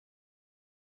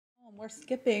We're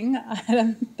skipping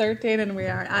item 13 and we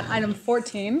are at item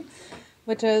 14,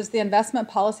 which is the investment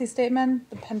policy statement,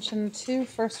 the pension 2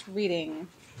 first reading.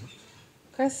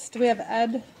 Chris, do we have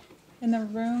Ed in the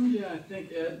room? Yeah, I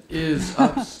think Ed is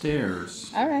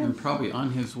upstairs. All right. And probably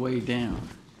on his way down.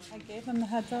 I gave him the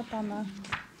heads up on the...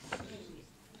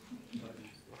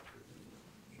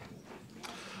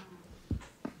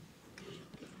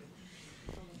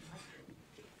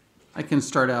 I can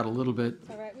start out a little bit.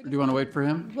 All right. Do you want to wait for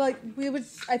him? Well,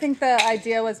 I think the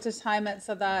idea was to time it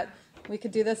so that we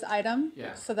could do this item.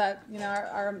 Yeah. So that,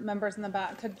 our members in the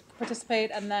back could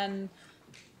participate, and then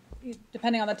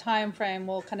depending on the time frame,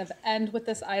 we'll kind of end with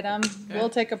this item. Okay. We'll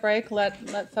take a break,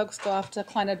 let folks go off to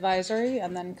client advisory,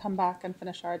 and then come back and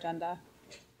finish our agenda.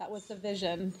 That was the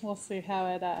vision. We'll see how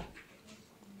it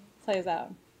plays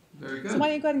out. Very good. So why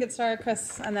don't you go ahead and get started,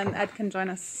 Chris, and then Ed can join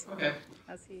us Okay.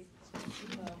 as he...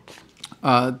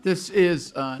 This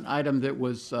is an item that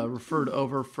was referred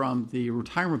over from the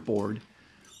retirement board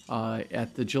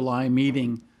at the July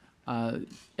meeting.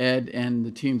 Ed and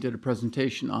the team did a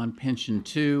presentation on pension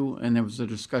 2, and there was a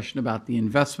discussion about the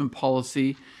investment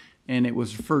policy, and it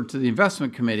was referred to the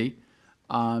investment committee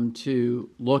to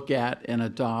look at and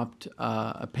adopt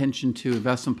a pension 2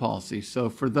 investment policy. So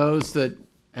for those that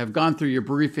have gone through your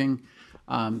briefing,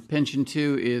 pension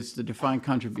 2 is the defined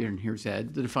contribution. Here's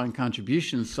Ed, the defined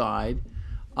contribution side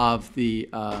of the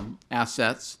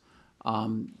assets.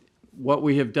 What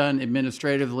we have done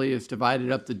administratively is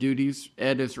divided up the duties.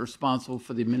 Ed is responsible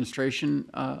for the administration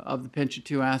of the pension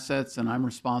 2 assets, and I'm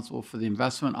responsible for the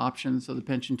investment options of the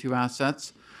pension 2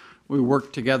 assets. We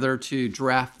worked together to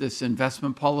draft this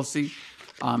investment policy.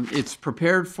 It's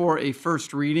prepared for a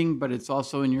first reading, but it's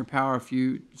also in your power if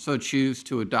you so choose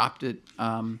to adopt it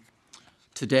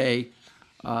today.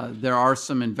 There are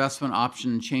some investment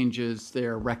option changes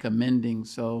they're recommending,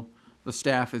 so the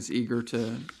staff is eager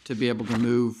to be able to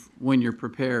move when you're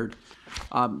prepared.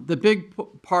 The big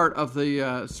part of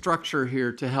the structure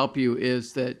here to help you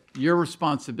is that your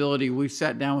responsibility, we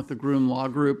sat down with the Groom Law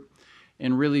Group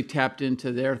and really tapped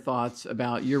into their thoughts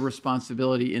about your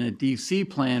responsibility in a DC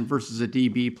plan versus a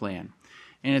DB plan.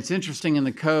 And it's interesting in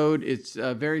the code, it's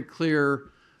very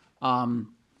clear,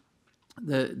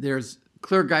 there's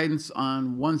clear guidance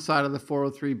on one side of the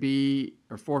 403B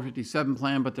or 457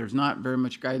 plan, but there's not very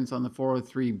much guidance on the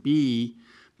 403B.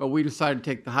 But we decided to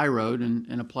take the high road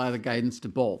and apply the guidance to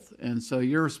both. And so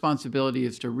your responsibility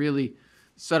is to really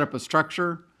set up a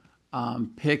structure,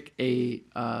 pick a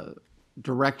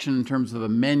direction in terms of a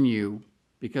menu,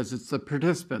 because it's the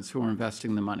participants who are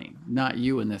investing the money, not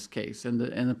you in this case. And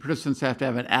the participants have to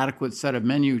have an adequate set of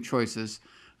menu choices.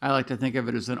 I like to think of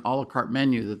it as an a la carte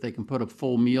menu that they can put a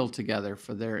full meal together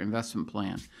for their investment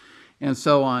plan. And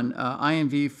so on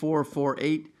INV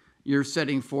 448, you're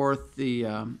setting forth the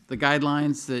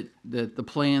guidelines that the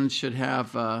plan should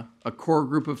have a core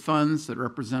group of funds that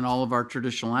represent all of our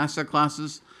traditional asset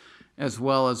classes, as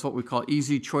well as what we call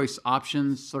easy choice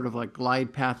options, sort of like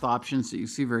glide path options that you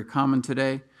see very common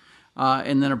today,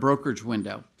 and then a brokerage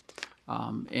window.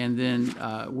 And then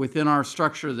within our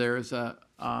structure, there is a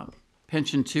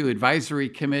Pension 2 Advisory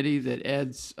Committee that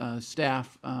Ed's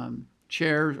staff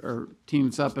chairs or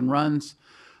teams up and runs.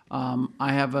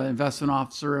 I have an investment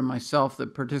officer and myself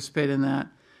that participate in that,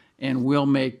 and we'll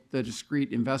make the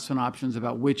discrete investment options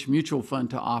about which mutual fund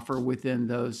to offer within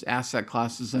those asset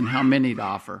classes and how many to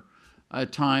offer.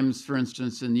 At times, for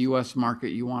instance, in the U.S.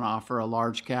 market, you want to offer a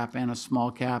large cap and a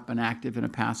small cap, an active and a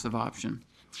passive option.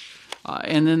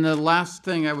 And then the last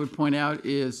thing I would point out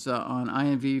is on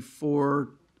INV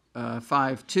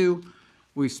 452,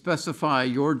 we specify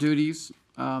your duties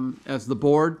as the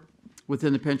board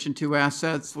within the Pension 2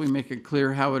 assets. We make it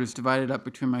clear how it is divided up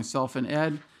between myself and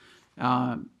Ed.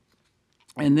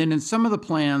 And then in some of the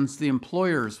plans, the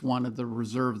employers wanted to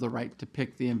reserve the right to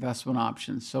pick the investment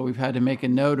options. So we've had to make a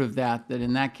note of that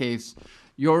in that case,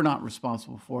 you're not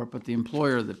responsible for it, but the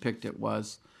employer that picked it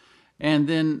was. And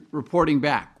then reporting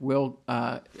back.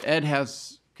 Ed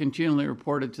has continually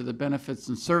reported to the Benefits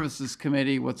and Services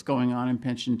Committee what's going on in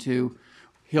Pension 2.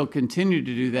 He'll continue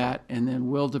to do that, and then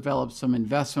we'll develop some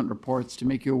investment reports to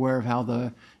make you aware of how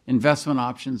the investment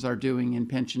options are doing in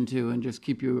Pension 2 and just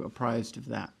keep you apprised of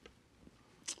that.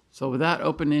 So with that,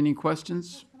 open any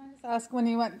questions? Can I just ask, when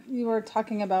you were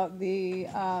talking about the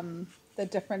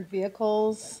different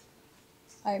vehicles,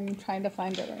 I'm trying to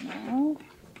find it right now.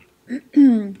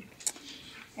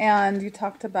 And you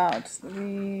talked about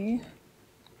the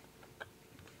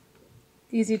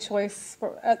easy choice.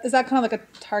 Is that kind of like a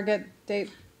target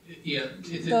date? Yeah.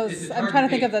 I'm trying to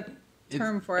think of the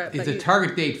term for it. It's a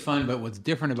target date fund, but what's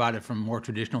different about it from more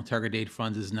traditional target date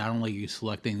funds is not only you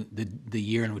selecting the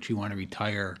year in which you want to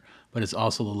retire, but it's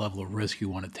also the level of risk you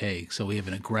want to take. So we have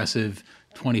an aggressive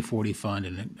 2040 fund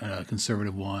and a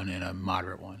conservative one and a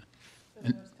moderate one.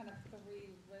 There's kind of three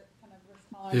kind of risk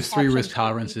tolerance There's three risk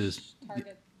options for tolerances each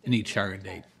target in each date. target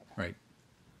date, right?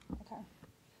 Okay.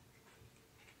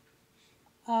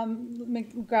 Let me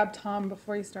grab Tom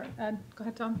before you start. Ed, go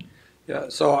ahead, Tom. Yeah,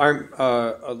 so I'm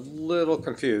a little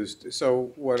confused.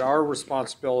 So what our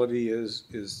responsibility is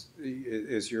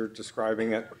you're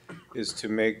describing it, is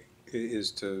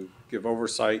to give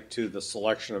oversight to the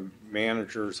selection of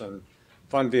managers and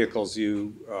fund vehicles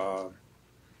you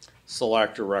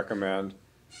select or recommend.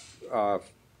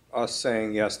 Us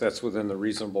saying, yes, that's within the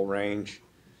reasonable range.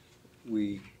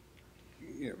 We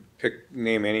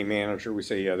name any manager, we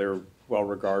say, yeah, they're well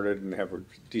regarded and have a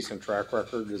decent track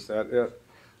record. Is that it?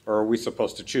 Or are we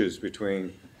supposed to choose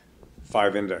between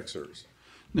 5 indexers?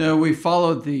 No, we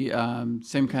followed the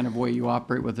same kind of way you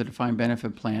operate with a defined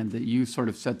benefit plan, that you sort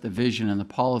of set the vision and the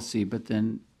policy, but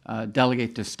then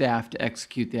delegate to staff to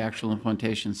execute the actual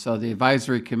implementation. So the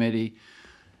advisory committee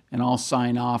and I'll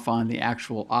sign off on the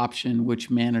actual option, which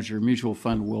manager mutual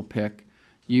fund will pick.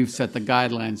 You've set the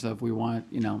guidelines of we want,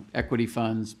 equity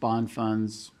funds, bond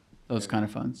funds, those kind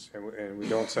of funds. And we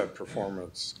don't set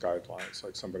performance guidelines,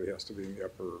 like somebody has to be in the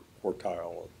upper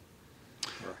quartile.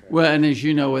 Well, and as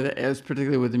you know,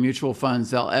 particularly with the mutual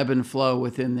funds, they'll ebb and flow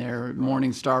within their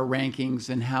Morningstar rankings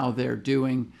and how they're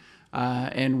doing.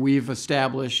 And we've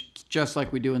established, just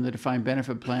like we do in the defined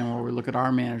benefit plan, where we look at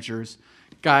our managers,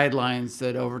 guidelines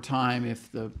that over time,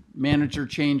 if the manager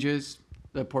changes,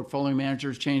 the portfolio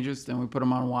manager changes, then we put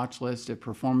them on a watch list. If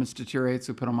performance deteriorates,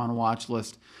 we put them on a watch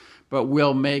list. But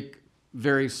we'll make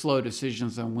very slow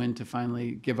decisions on when to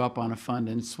finally give up on a fund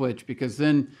and switch, because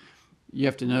then you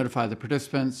have to notify the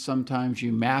participants. Sometimes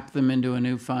you map them into a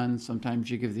new fund.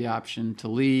 Sometimes you give the option to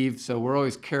leave. So we're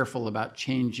always careful about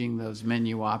changing those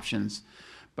menu options.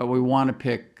 But we want to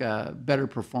pick better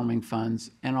performing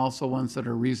funds and also ones that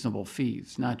are reasonable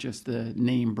fees, not just the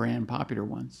name brand popular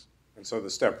ones. And so the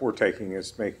step we're taking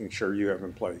is making sure you have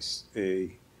in place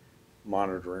a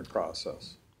monitoring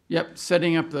process. Yep,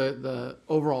 setting up the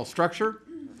overall structure,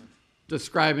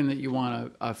 describing that you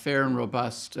want a fair and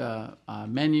robust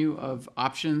menu of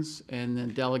options, and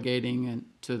then delegating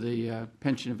to the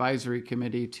pension advisory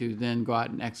committee to then go out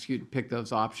and execute and pick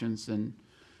those options and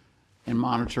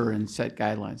monitor and set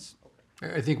guidelines.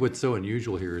 I think what's so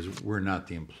unusual here is we're not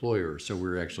the employer, so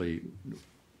we're actually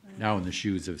now in the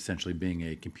shoes of essentially being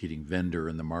a competing vendor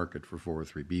in the market for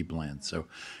 403B plans. So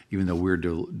even though we're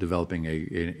developing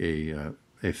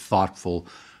a thoughtful,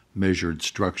 measured,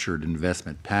 structured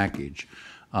investment package,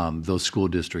 those school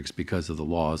districts, because of the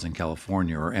laws in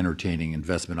California, are entertaining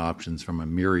investment options from a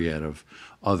myriad of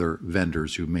other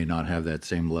vendors who may not have that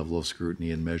same level of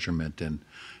scrutiny and measurement,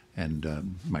 and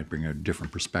might bring a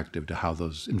different perspective to how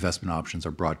those investment options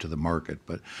are brought to the market.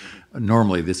 But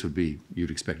normally this would be, you'd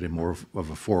expect more of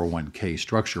a 401k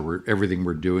structure where everything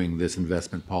we're doing, this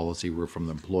investment policy, we're from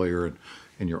the employer,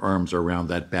 and your arms are around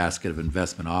that basket of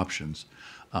investment options.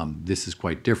 This is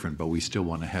quite different, but we still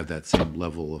want to have that same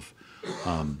level of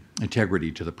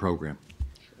integrity to the program.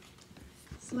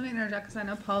 So let me interject, because I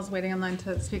know Paul's waiting online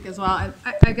to speak as well.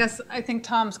 I think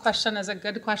Tom's question is a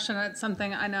good question. It's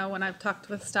something I know when I've talked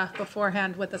with staff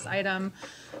beforehand with this item,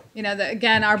 that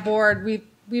again, our board,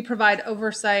 we provide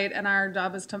oversight, and our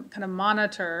job is to kind of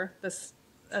monitor this,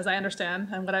 as I understand,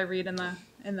 and what I read in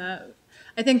the,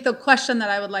 I think the question that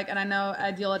I would like, and I know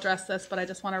Ed, you'll address this, but I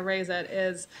just want to raise it,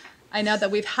 is I know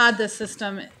that we've had this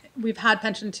system, we've had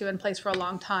Pension 2 in place for a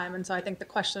long time, and so I think the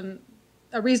question,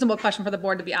 a reasonable question for the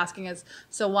board to be asking is,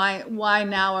 so why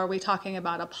now are we talking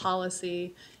about a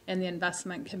policy in the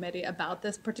investment committee about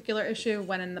this particular issue,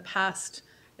 when in the past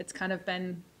it's kind of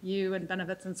been you and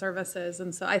benefits and services?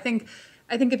 And so I think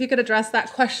if you could address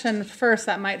that question first,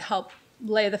 that might help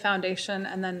lay the foundation,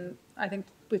 and then I think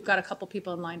we've got a couple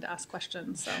people in line to ask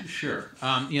questions. So. Sure.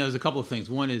 There's a couple of things.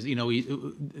 One is,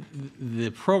 the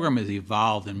program has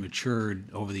evolved and matured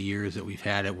over the years that we've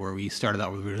had it, where we started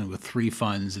out with 3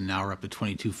 funds, and now we're up to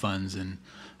 22 funds, and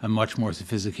a much more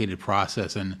sophisticated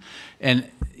process. And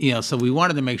so we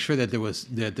wanted to make sure that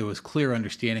there was clear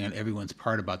understanding on everyone's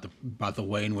part about the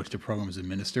way in which the program is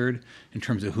administered, in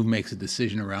terms of who makes a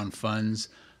decision around funds,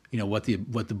 what the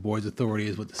board's authority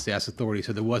is, what the staff's authority is.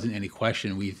 So there wasn't any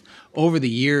question. Over the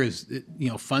years,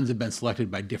 funds have been selected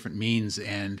by different means,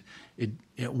 and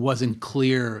it wasn't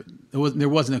clear. There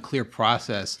wasn't a clear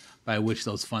process by which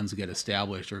those funds get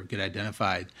established or get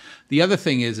identified. The other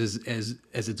thing is as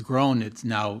it's grown, it's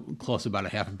now close to about a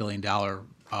 $500 million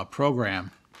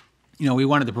program. we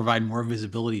wanted to provide more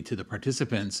visibility to the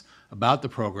participants about the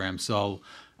program. So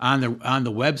on the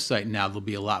website now, there'll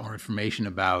be a lot more information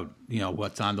about,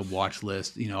 what's on the watch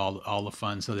list, all the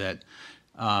funds, so that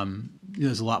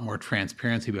there's a lot more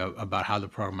transparency about how the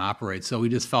program operates. So we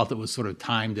just felt it was sort of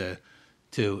time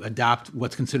to adopt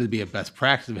what's considered to be a best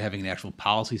practice of having an actual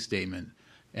policy statement.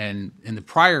 And in the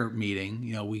prior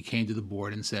meeting, we came to the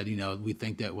board and said, we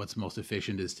think that what's most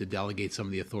efficient is to delegate some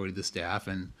of the authority to the staff.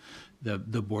 And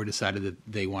the board decided that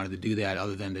they wanted to do that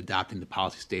other than adopting the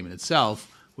policy statement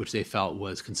itself, which they felt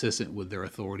was consistent with their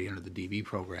authority under the DB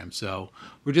program. So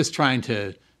we're just trying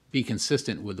to be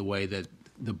consistent with the way that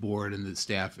the board and the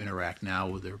staff interact now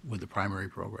with the primary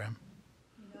program.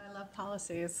 I love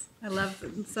policies.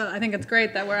 So I think it's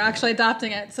great that we're actually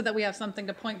adopting it so that we have something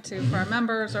to point to for our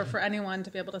members or for anyone to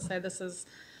be able to say, this is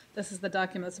the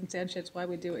document that substantiates why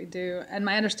we do what we do. And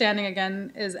my understanding,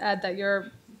 again, is, Ed, that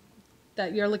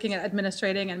you're looking at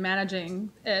administrating and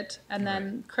managing it, and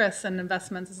then Chris in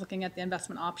investments is looking at the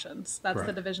investment options. That's the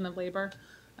Right. division of labor.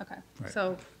 Okay, Right.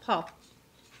 so Paul.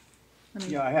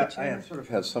 Yeah, I sort of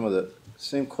have some of the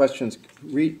same questions.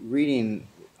 Reading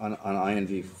on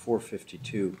INV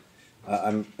 452,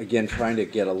 I'm again trying to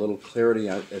get a little clarity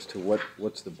as to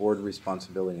what's the board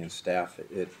responsibility and staff.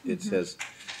 It says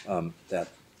that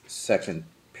second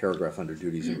paragraph under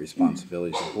duties and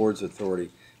responsibilities, the board's authority.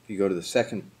 If you go to the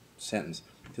second sentence,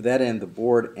 to that end, the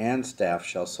board and staff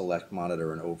shall select,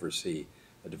 monitor, and oversee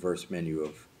a diverse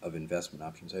menu of investment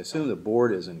options. I assume the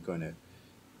board isn't going to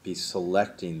be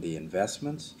selecting the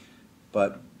investments,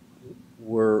 but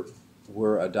we're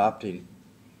adopting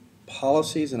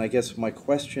policies, and I guess my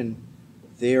question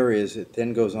there is, it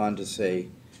then goes on to say,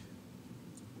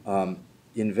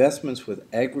 investments with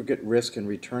aggregate risk and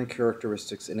return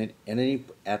characteristics at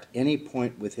any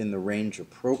point within the range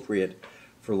appropriate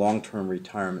for long-term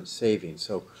retirement savings.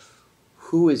 So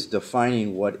who is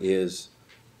defining what is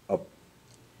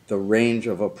the range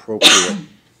of appropriate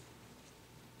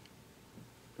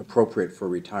for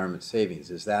retirement savings?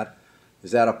 Is that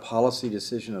a policy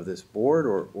decision of this board,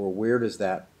 or where does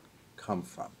that come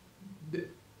from?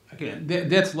 Again,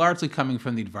 that's largely coming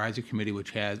from the advisory committee,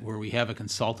 where we have a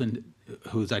consultant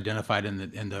who's identified in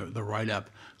the write-up,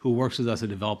 who works with us to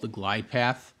develop the glide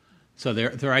path. So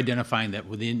they're identifying that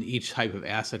within each type of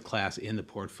asset class in the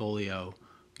portfolio,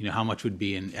 how much would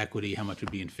be in equity, how much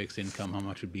would be in fixed income, how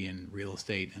much would be in real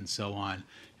estate, and so on.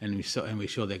 And we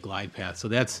show that glide path. So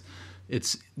that's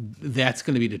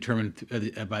going to be determined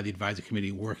by the advisory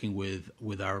committee working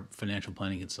with our financial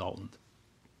planning consultant.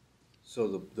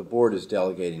 So the board is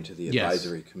delegating to the Yes.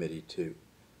 advisory committee to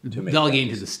make Delegating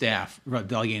that to the staff, right,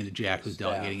 delegating to Jack, who's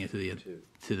Staff delegating it to the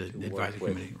to work advisory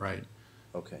with. committee, right.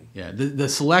 Okay. Yeah, the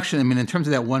selection, in terms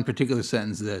of that one particular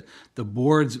sentence, the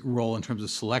board's role in terms of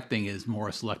selecting is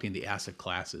more selecting the asset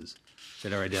classes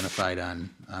that are identified on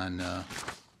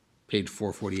page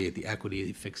 448, the equity,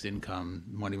 the fixed income,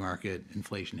 money market,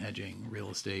 inflation hedging, real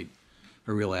estate,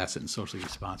 or real asset and socially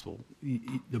responsible.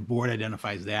 The board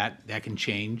identifies that can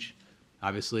change,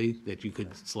 obviously, that you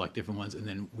could select different ones, and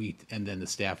then the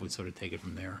staff would sort of take it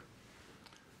from there.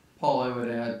 Paul, I would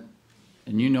add,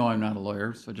 and I'm not a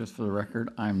lawyer, so just for the record,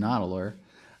 I'm not a lawyer.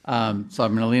 So I'm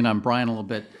going to lean on Brian a little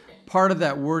bit. Part of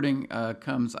that wording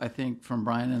comes, I think, from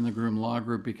Brian and the Groom Law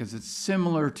Group, because it's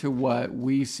similar to what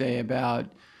we say about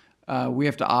we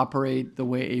have to operate the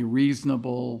way a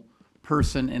reasonable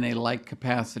person in a like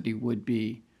capacity would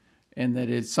be, and that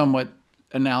it's somewhat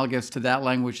analogous to that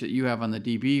language that you have on the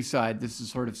DB side. This is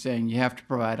sort of saying you have to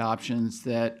provide options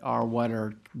that are what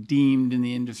are deemed in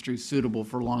the industry suitable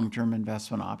for long-term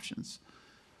investment options.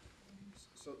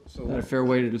 Is that a fair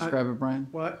way to describe it, Brian?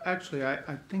 Well, actually,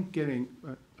 I think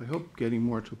I hope getting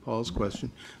more to Paul's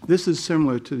question, this is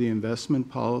similar to the investment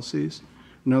policies.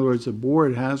 In other words, the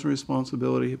board has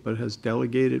responsibility, but has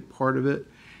delegated part of it,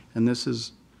 and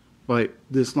this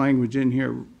language in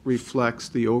here reflects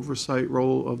the oversight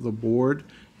role of the board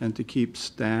and to keep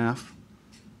staff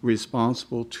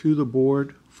responsible to the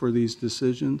board for these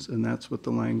decisions, and that's what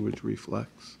the language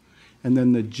reflects. And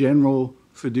then the general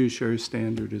fiduciary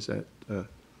standard is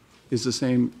the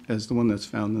same as the one that's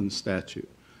found in the statute.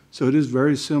 So it is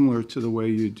very similar to the way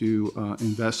you do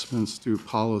investments through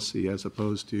policy as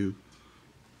opposed to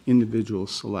individual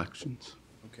selections.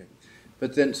 Okay.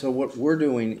 But then, so what we're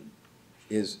doing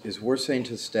is we're saying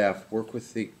to staff, work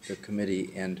with the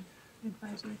committee and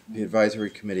the advisory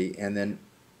committee, and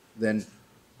then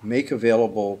make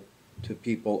available to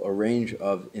people a range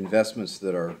of investments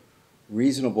that are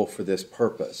reasonable for this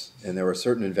purpose. And there are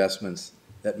certain investments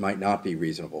that might not be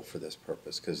reasonable for this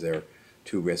purpose because they're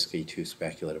too risky, too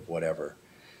speculative, whatever.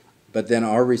 but then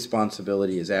our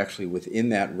responsibility is actually within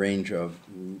that range of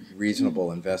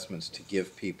reasonable investments to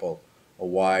give people a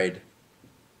wide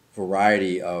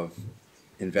variety of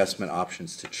investment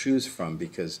options to choose from,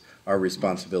 because our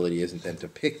responsibility isn't then to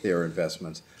pick their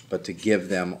investments, but to give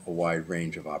them a wide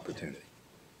range of opportunity.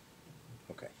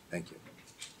 Okay, thank you.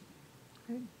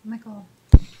 Great. Michael.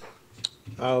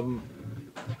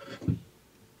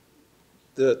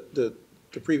 The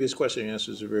previous question and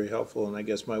answers are very helpful, and I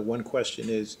guess my one question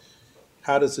is,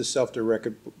 how does the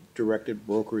self-directed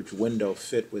brokerage window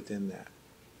fit within that?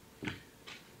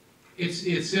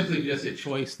 It's simply just a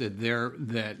choice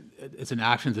that it's an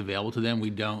options available to them.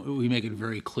 We make it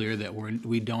very clear that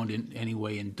we don't in any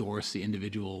way endorse the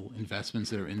individual investments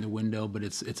that are in the window, but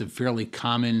it's a fairly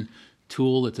common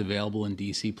tool that's available in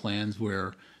DC plans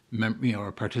where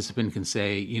a participant can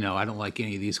say, I don't like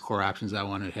any of these core options. I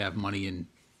want to have money in,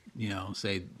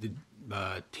 say the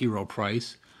T. Rowe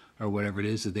Price or whatever it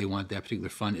is that they want that particular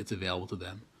fund. It's available to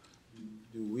them.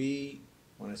 Do we,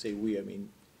 when I say we, I mean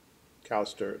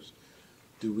CalSTRS,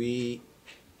 do we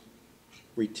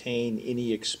retain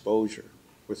any exposure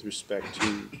with respect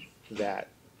to that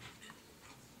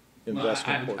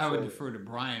investment portfolio? I would defer to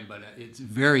Brian, but it's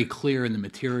very clear in the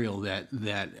material that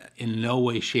in no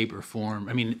way, shape, or form,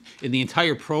 in the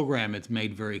entire program, it's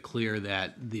made very clear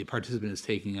that the participant is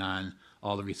taking on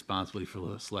all the responsibility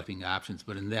for selecting options.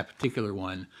 But in that particular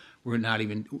one,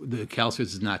 the CalSTRS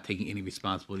is not taking any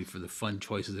responsibility for the fund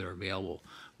choices that are available.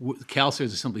 CalSTRS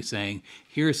is simply saying,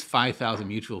 here's 5,000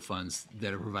 mutual funds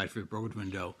that are provided for the brokerage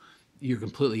window. You're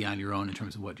completely on your own in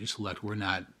terms of what you select. We're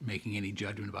not making any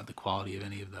judgment about the quality of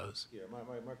any of those. Yeah,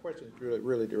 my question is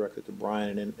really directed to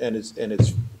Brian, and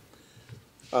it's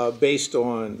based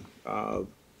on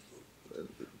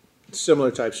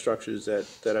similar type structures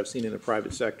that I've seen in the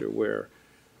private sector where,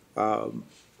 and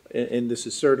this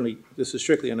is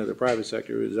strictly under the private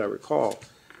sector, as I recall,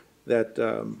 that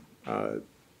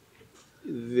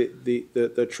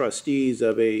the trustees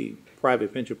of a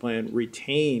private pension plan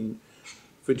retain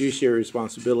fiduciary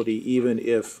responsibility even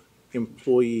if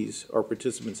employees or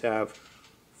participants have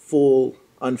full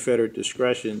unfettered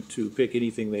discretion to pick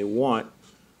anything they want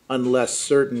unless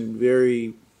certain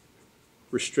very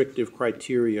restrictive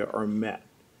criteria are met.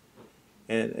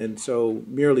 And so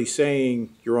merely saying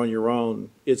you're on your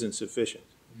own isn't sufficient.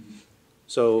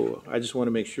 So I just want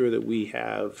to make sure that we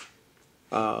have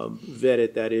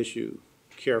vetted that issue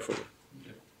carefully.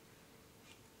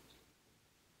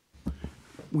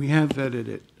 We have vetted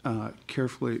it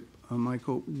carefully,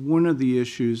 Michael. One of the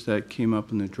issues that came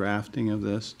up in the drafting of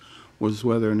this was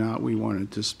whether or not we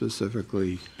wanted to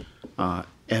specifically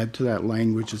add to that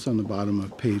language. It's on the bottom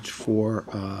of page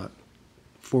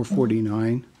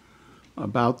 449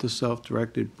 about the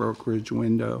self-directed brokerage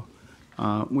window.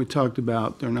 We talked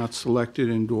about they're not selected,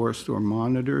 endorsed, or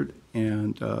monitored,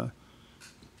 and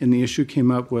the issue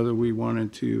came up whether we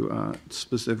wanted to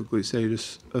specifically say to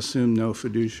assume no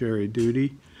fiduciary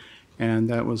duty, and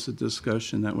that was a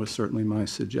discussion. That was certainly my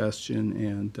suggestion,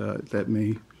 and that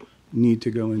may need to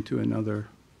go into another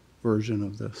version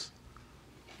of this.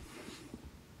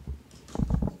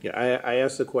 Yeah, I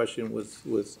asked the question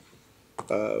with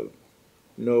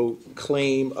no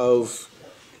claim of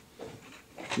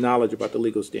knowledge about the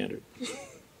legal standard.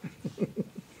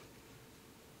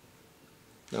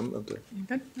 I'm good. You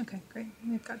good? Okay, great.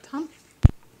 We've got Tom.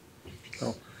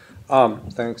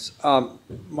 Thanks.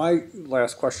 My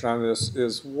last question on this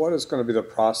is, what is going to be the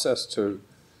process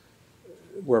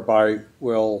whereby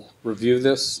we'll review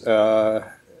this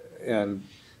and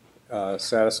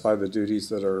satisfy the duties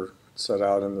that are set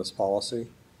out in this policy?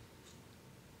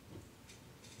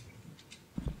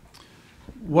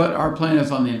 What our plan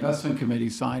is on the investment committee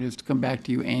side is to come back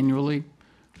to you annually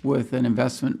with an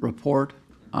investment report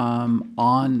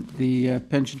on the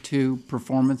Pension 2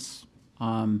 performance.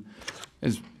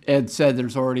 As Ed said,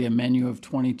 there's already a menu of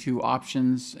 22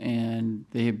 options, and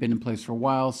they have been in place for a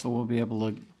while, so we'll be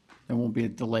able to, there won't be a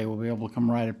delay. We'll be able to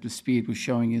come right up to speed with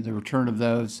showing you the return of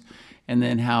those and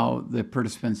then how the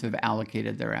participants have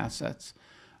allocated their assets.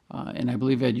 And I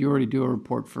believe, Ed, you already do a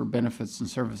report for benefits and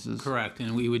services. Correct,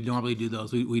 and we would normally do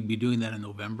those. We'd be doing that in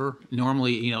November.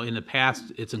 Normally, in the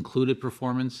past, it's included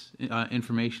performance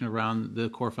information around the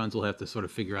core funds. We'll have to sort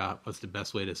of figure out what's the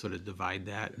best way to sort of divide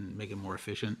that and make it more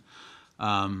efficient.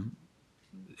 And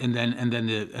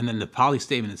then the policy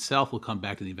statement itself will come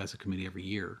back to the investment committee every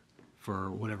year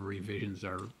for whatever revisions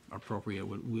are appropriate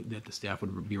that the staff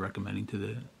would be recommending to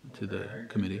the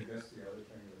committee. I guess the other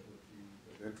thing that would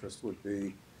be of interest would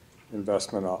be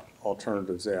investment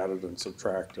alternatives added and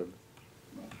subtracted.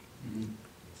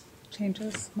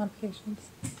 Changes, modifications.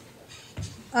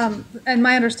 And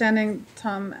my understanding,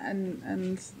 Tom,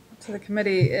 and to the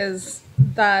committee is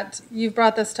that you've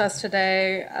brought this to us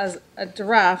today as a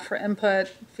draft for input,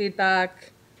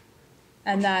 feedback,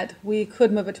 and that we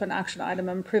could move it to an action item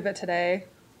and approve it today,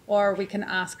 or we can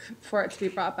ask for it to be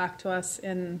brought back to us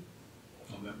in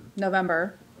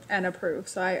November and approve.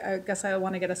 So I guess I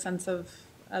want to get a sense of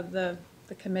the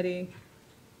committee.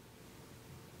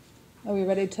 Are we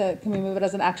ready to, can we move it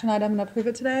as an action item and approve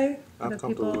it today? I'm Do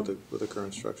comfortable people- with the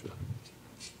current structure.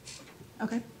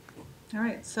 Okay. All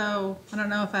right, so I don't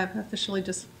know if I've officially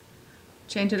just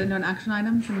changed it into an action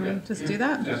item. Can we just do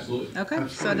that? Absolutely. Okay,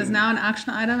 so it is now an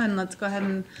action item, and let's go ahead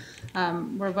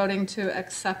and, we're voting to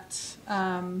accept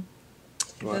Well,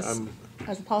 this I'm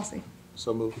as a policy.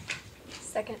 so moved.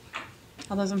 Second.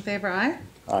 All those in favor, aye?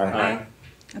 Aye.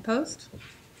 Opposed?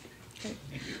 Okay.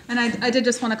 And I did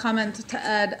just want to comment to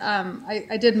Ed,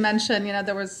 I did mention,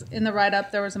 there was, in the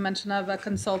write-up, there was a mention of a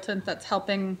consultant that's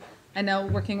helping, I know,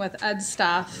 working with Ed's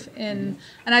staff and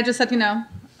I just said,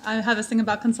 I have this thing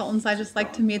about consultants, I just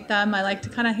like to meet them, I like to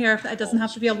kind of hear, it doesn't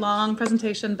have to be a long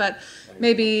presentation, but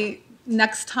maybe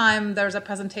next time there's a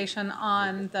presentation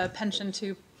on the Pension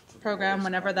 2 program,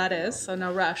 whenever that is, so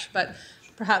no rush, but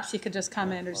perhaps he could just come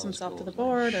and introduce himself to the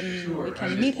board and we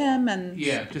can meet him and.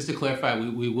 Yeah, just to clarify,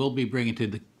 we will be bringing to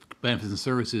the Benefits and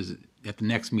Services at the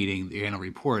next meeting, the annual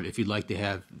report. If you'd like to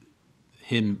have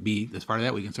him be as part of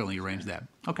that, we can certainly arrange that.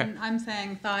 Okay. And I'm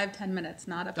saying 5-10 minutes,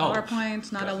 not a Oh,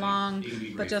 PowerPoint, not a definitely. long, It can be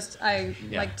but brief. just, I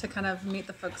Yeah. like to kind of meet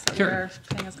the folks that Sure.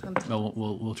 we're paying us attention. Well,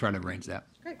 we'll try to arrange that.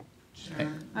 Great.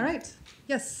 All right.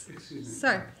 Yes.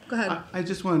 Sorry, go ahead. I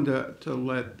just wanted to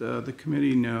let the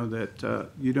committee know that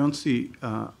you don't see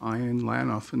Ian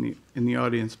Lanoff in the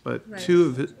audience, but Right. two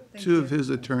of Thank his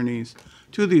attorneys,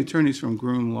 two of the attorneys from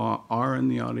Groom Law are in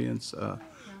the audience,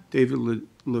 David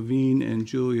Levine and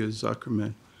Julia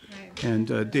Zuckerman. Right.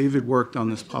 And David worked on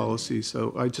this policy,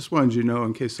 so I just wanted you to know,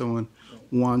 in case someone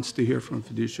wants to hear from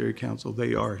Fiduciary Council,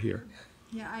 they are here.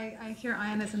 Yeah, I hear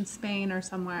Ian is in Spain or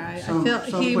somewhere. I Some- feel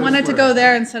he someplace wanted to where- go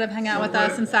there instead of hang out with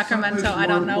us in Sacramento. Someplace I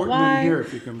don't know more important than why. here,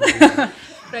 if you can believe it.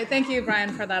 Great, thank you, Brian,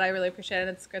 for that. I really appreciate it.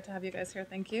 It's good to have you guys here.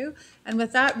 Thank you. And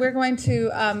with that, we're going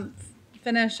to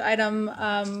finish item,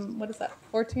 what is that,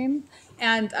 14?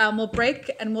 And we'll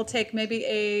break and we'll take maybe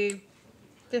a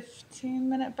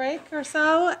 15-minute break or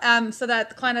so that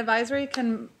the client advisory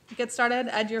can get started.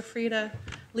 Ed, you're free to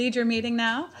lead your meeting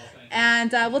now.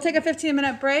 And we'll take a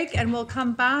 15-minute break and we'll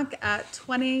come back at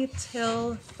 20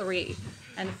 till 3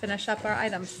 and finish up our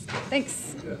items.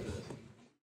 Thanks.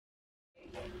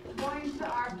 Going to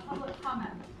our public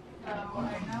comment. So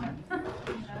I know it's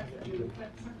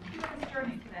a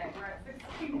journey today. We're at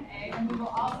 16A and we will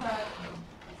also,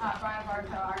 Brian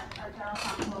Bartow, our general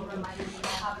counsel, will remind you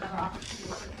we'll have another opportunity to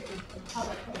participate in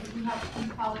public. But we do have some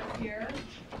colleagues here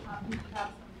who have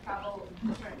some travel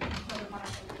constraints, so we want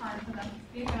to take time for them to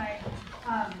speak.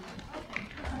 And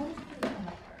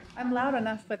I'm loud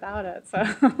enough without it, so.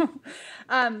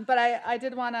 But I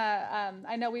did want to,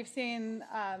 I know we've seen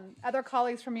other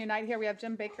colleagues from Unite Here. We have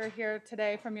Jim Baker here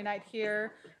today from Unite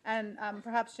Here. And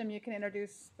perhaps, Jim, you can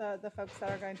introduce the folks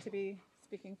that are going to be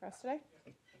speaking for us today.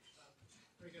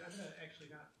 Very good. I'm going to actually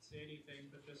not say anything,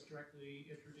 but just directly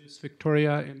introduce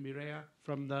Victoria and Mireya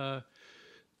from the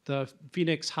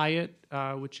Phoenix Hyatt,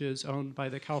 which is owned by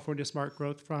the California Smart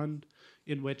Growth Fund,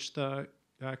 in which the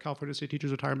California State Teachers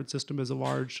Retirement System is a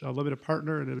large limited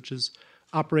partner, and which is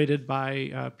operated by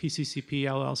PCCP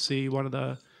LLC, one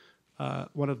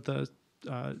of the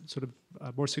sort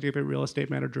of more significant real estate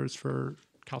managers for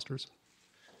CalSTRS.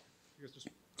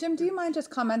 Jim, do you mind just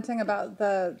commenting about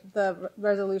the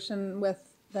resolution with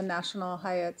the national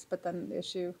Hyatts, but then the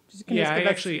issue? Yeah, I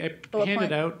actually bullet handed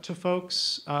point. out to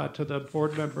folks, to the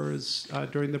board members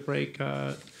during the break,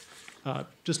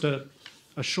 just a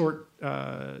short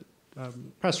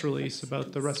press release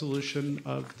about the resolution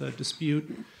of the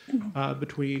dispute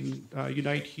between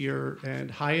Unite Here and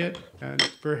Hyatt,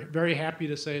 and we're very happy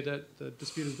to say that the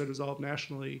dispute has been resolved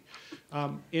nationally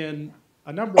in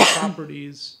a number of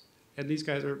properties, and these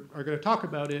guys are going to talk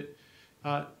about it.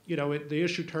 The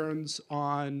issue turns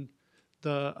on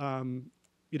the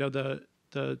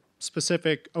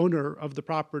specific owner of the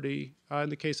property, in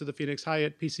the case of the Phoenix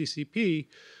Hyatt, PCCP,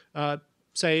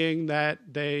 saying that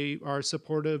they are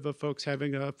supportive of folks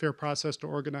having a fair process to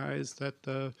organize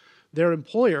that their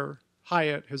employer,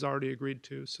 Hyatt, has already agreed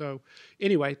to. So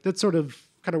anyway, that's sort of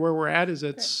kind of where we're at. Is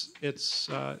it's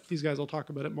these guys will talk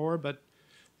about it more, but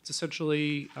it's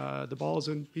essentially the ball is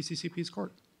in PCCP's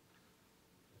court.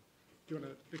 Do you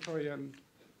want to, Victoria, and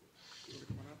you want to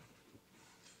come on up?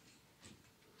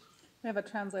 We have a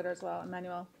translator as well,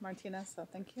 Emmanuel Martinez, so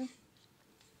thank you.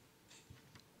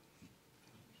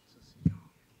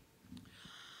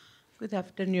 Good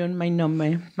afternoon. My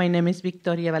name is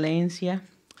Victoria Valencia.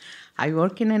 I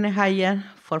work in Haya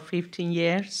for 15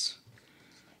 years.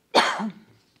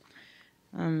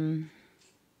 My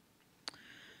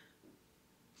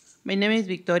name is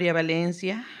Victoria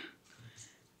Valencia.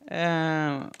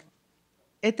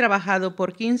 He trabajado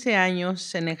por 15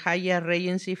 años en Haya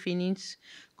Regency Phoenix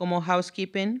como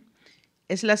housekeeping.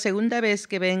 Es la segunda vez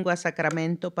que vengo a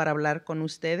Sacramento para hablar con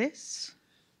ustedes.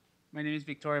 My name is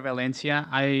Victoria Valencia.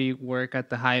 I work at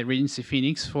the Hyatt Regency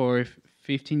Phoenix for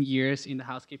 15 years in the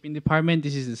housekeeping department.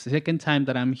 This is the second time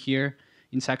that I'm here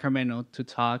in Sacramento to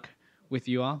talk with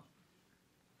you all.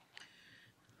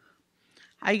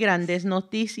 Hay grandes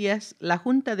noticias. La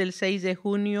Junta del 6 de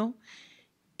junio,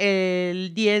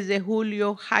 el 10 de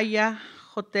julio, Hyatt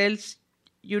Hotels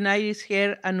United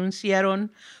Here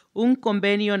anunciaron un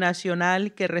convenio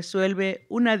nacional que resuelve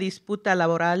una disputa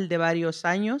laboral de varios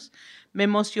años. Me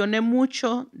emocioné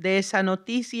mucho de esa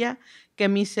noticia, que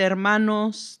mis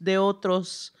hermanos de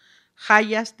otros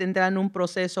Hayas tendrán un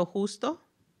proceso justo.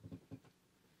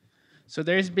 So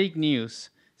there's big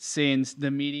news since the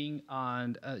meeting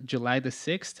on July the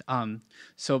 6th.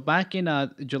 So back in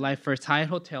July 1st, Hyatt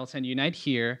Hotels and Unite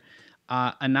Here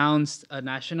announced a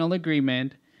national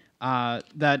agreement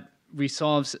that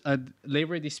resolves a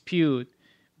labor dispute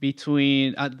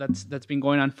between that's been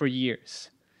going on for years.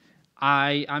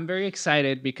 I'm very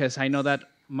excited because I know that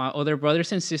my other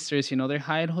brothers and sisters in other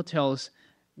Hyatt hotels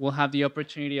will have the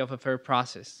opportunity of a fair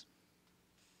process.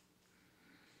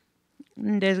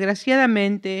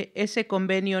 Desgraciadamente, ese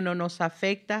convenio no nos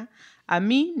afecta a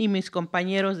mí ni mis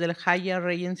compañeros del Hyatt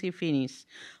Regency Phoenix,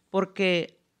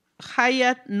 porque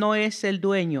Hyatt no es el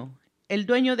dueño. El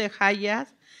dueño de Hyatt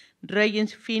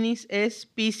Regency Phoenix es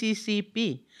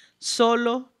PCCP.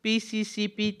 Solo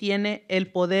PCCP tiene el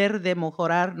poder de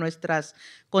mejorar nuestras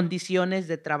condiciones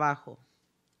de trabajo.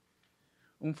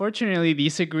 Unfortunately,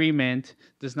 this agreement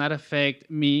does not affect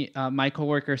me, my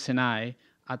coworkers, and I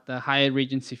at the Hyatt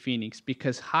Regency Phoenix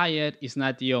because Hyatt is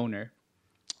not the owner.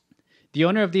 The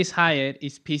owner of this Hyatt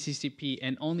is PCCP,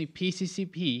 and only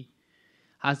PCCP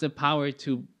has the power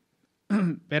to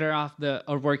better off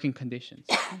our working conditions.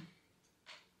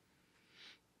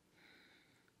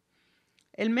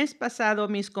 El mes pasado,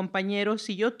 mis compañeros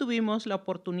y yo tuvimos la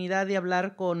oportunidad de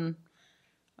hablar con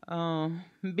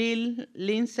Bill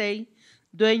Lindsay,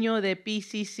 dueño de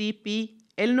PCCP.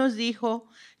 Él nos dijo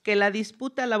que la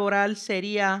disputa laboral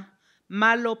sería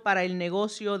malo para el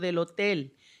negocio del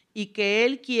hotel y que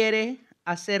él quiere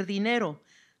hacer dinero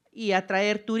y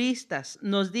atraer turistas.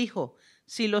 Nos dijo,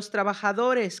 si los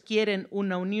trabajadores quieren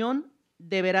una unión,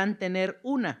 deberán tener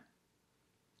una.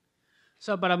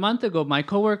 So about a month ago, my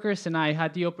coworkers and I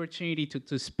had the opportunity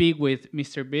to speak with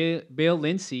Mr. Bill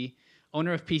Lindsay,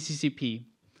 owner of PCCP.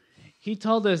 He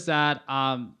told us that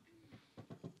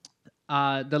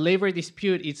the labor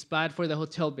dispute is bad for the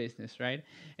hotel business, right?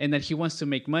 And that he wants to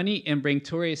make money and bring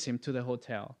tourism to the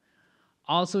hotel.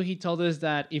 Also, he told us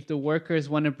that if the workers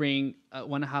want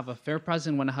to have a fair process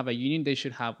and want to have a union, they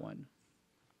should have one.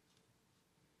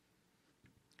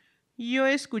 Yo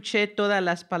escuché todas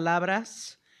las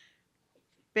palabras,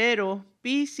 pero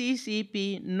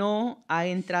PCCP no ha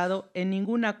entrado en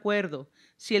ningún acuerdo.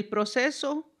 Si el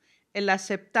proceso es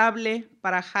aceptable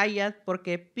para Hyatt,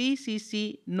 porque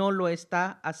PCC no lo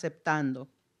está aceptando.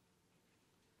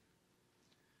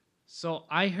 So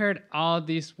I heard all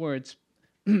these words,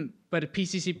 but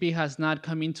PCCP has not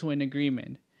come into an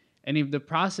agreement. And if the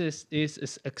process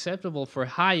is acceptable for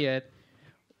Hyatt,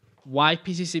 why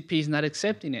PCCP is not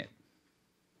accepting it?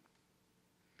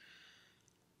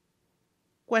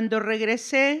 Cuando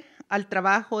regresé al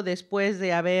trabajo después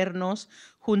de habernos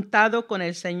juntado con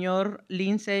el señor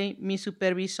Lindsay, mi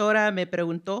supervisora me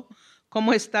preguntó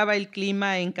cómo estaba el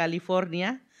clima en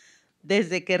California.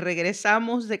 Desde que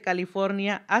regresamos de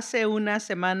California hace unas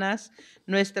semanas,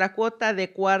 nuestra cuota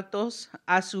de cuartos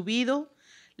ha subido.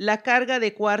 La carga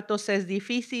de cuartos es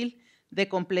difícil de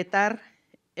completar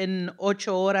en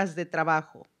 8 horas de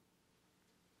trabajo.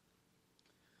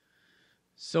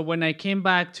 So when I came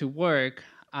back to work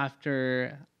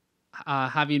after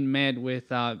having met with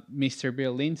Mr.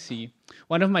 Bill Lindsay,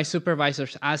 one of my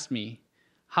supervisors asked me,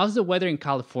 how's the weather in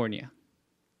California?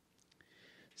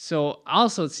 So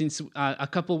also, since a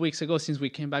couple of weeks ago, since we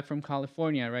came back from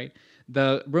California, right,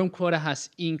 the room quota has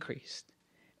increased.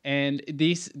 And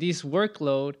this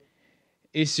workload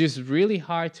is just really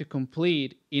hard to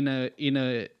complete in an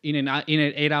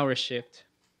 8-hour shift.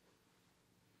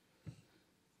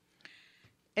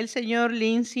 El señor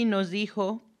Lindsay nos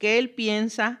dijo que él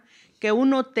piensa que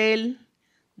un hotel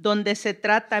donde se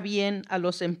trata bien a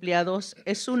los empleados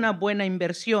es una buena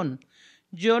inversión.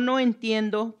 Yo no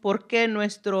entiendo por qué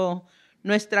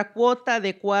nuestra cuota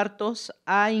de cuartos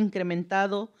ha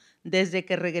incrementado desde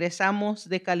que regresamos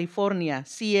de California,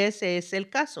 si ese es el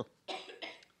caso.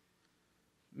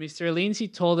 Mr. Lindsay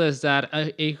told us that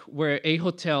a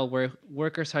hotel where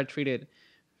workers are treated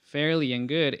fairly and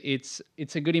good, it's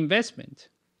a good investment.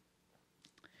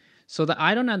 So that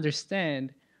I don't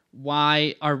understand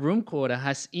why our room quota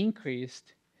has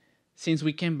increased since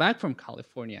we came back from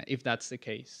California, if that's the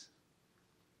case.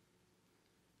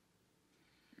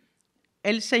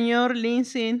 El señor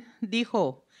Lindsay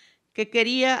dijo que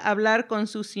quería hablar con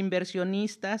sus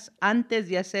inversionistas antes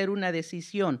de hacer una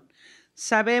decisión.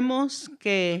 Sabemos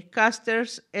que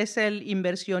CalSTRS es el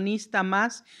inversionista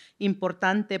más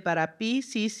importante para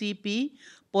PCCP,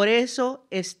 por eso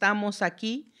estamos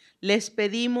aquí. Les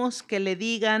pedimos que le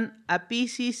digan a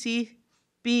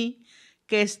PCCP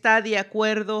que está de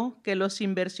acuerdo que los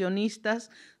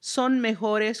inversionistas son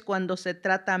mejores cuando se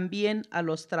tratan bien a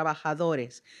los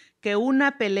trabajadores, que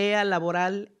una pelea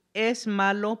laboral es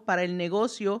malo para el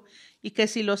negocio y que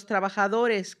si los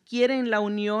trabajadores quieren la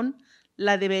unión,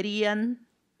 la deberían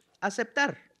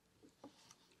aceptar.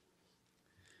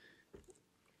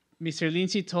 Mr.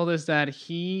 Lindsay told us that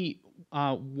he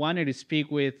wanted to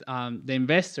speak with the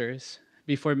investors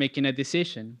before making a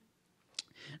decision.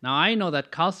 Now, I know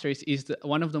that CalSTRS is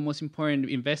one of the most important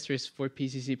investors for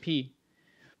PCCP,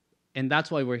 and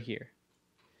that's why we're here.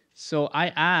 So I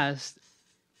asked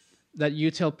that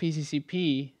you tell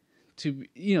PCCP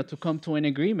to come to an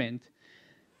agreement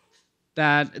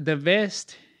that the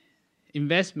best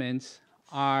investments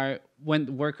are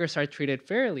when workers are treated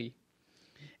fairly,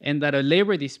 and that a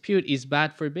labor dispute is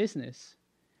bad for business.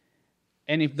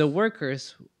 And if the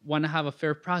workers want to have a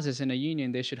fair process in a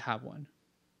union, they should have one.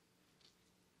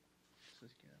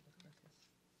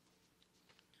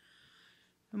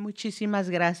 Muchísimas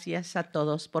gracias a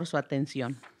todos por su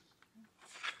atención.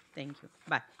 Thank you.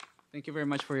 Bye. Thank you very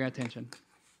much for your attention.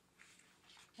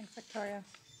 Thanks, Victoria.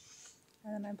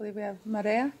 And I believe we have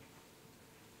Maria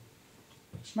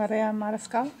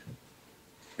Mariscal.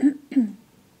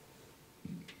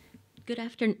 Good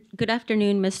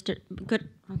afternoon,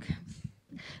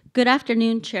 Good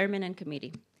afternoon, Chairman and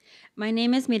Committee. My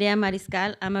name is Mireya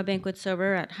Mariscal. I'm a banquet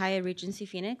server at Hyatt Regency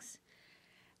Phoenix.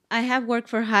 I have worked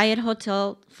for Hyatt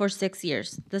Hotel for 6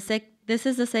 years. This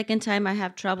is the second time I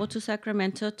have traveled to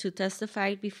Sacramento to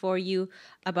testify before you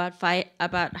about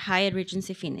Hyatt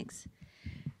Regency Phoenix.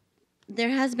 There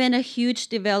has been a huge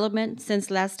development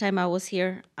since last time I was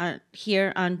here on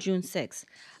June 6th.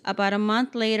 About a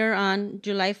month later, on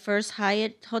July 1st,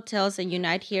 Hyatt Hotels and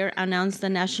Unite Here announced the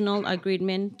national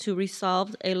agreement to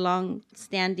resolve a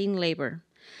long-standing labor.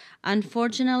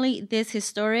 Unfortunately, this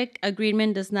historic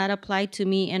agreement does not apply to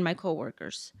me and my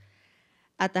coworkers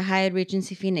at the Hyatt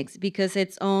Regency Phoenix because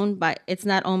it's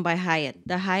not owned by Hyatt.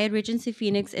 The Hyatt Regency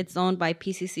Phoenix, it's owned by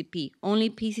PCCP. Only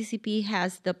PCCP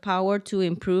has the power to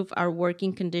improve our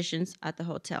working conditions at the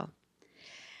hotel.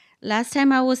 Last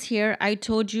time I was here, I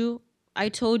told you I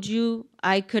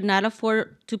could not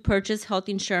afford to purchase health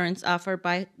insurance offered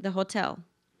by the hotel.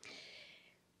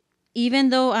 Even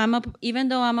though I'm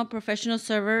a professional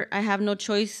server, I have no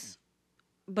choice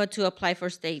but to apply for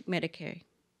state Medicare.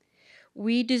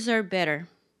 We deserve better.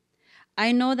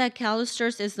 I know that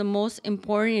CalSTRS is the most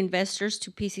important investors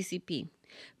to PCCP.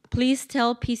 Please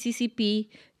tell PCCP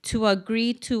to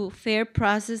agree to fair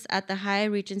process at the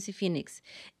Hyatt Regency Phoenix.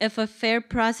 If a fair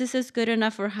process is good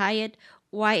enough for Hyatt,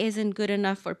 why isn't good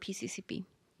enough for PCCP?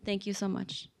 Thank you so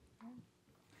much.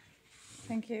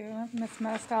 Thank you, Ms.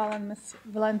 Mariscal and Ms.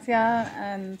 Valencia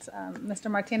and Mr.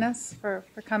 Martinez for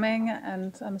coming,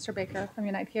 and Mr. Baker from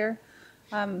Unite Here.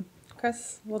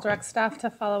 Chris, we'll direct staff to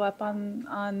follow up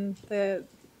on the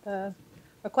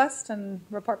request and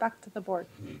report back to the board.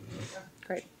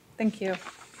 Great, thank you.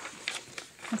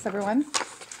 Thanks, everyone.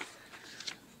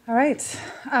 All right,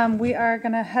 we are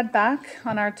going to head back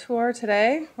on our tour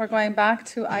today. We're going back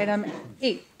to item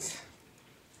 8.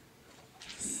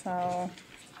 So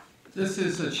this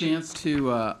is a chance to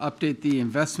update the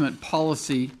investment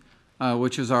policy,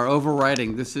 which is our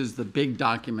overriding. This is the big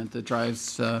document that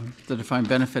drives the defined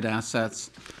benefit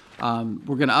assets.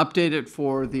 We're going to update it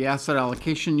for the asset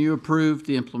allocation you approved,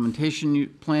 the implementation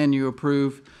plan you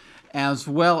approved, as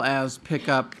well as pick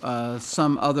up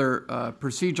some other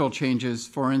procedural changes.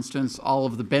 For instance, all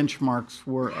of the benchmarks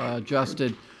were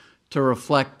adjusted to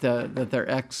reflect that they're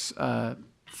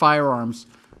ex-firearms.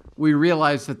 We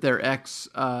realize that they're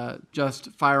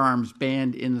just firearms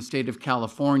banned in the state of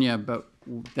California, but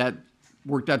that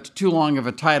worked out to too long of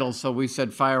a title, so we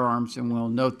said firearms, and we'll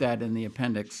note that in the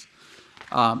appendix.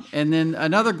 And then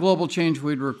another global change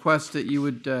we'd request that you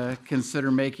would consider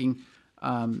making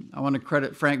I want to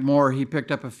credit Frank Moore. He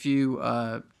picked up a few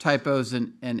typos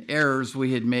and errors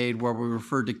we had made where we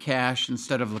referred to cash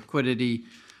instead of liquidity,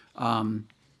 and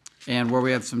where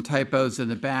we had some typos in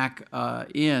the back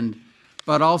end.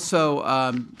 But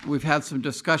also, we've had some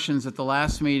discussions at the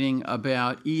last meeting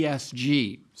about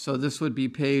ESG. So this would be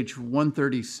page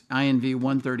 130, INV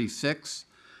 136.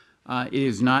 It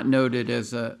is not noted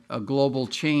as a global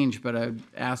change, but I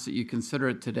ask that you consider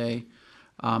it today.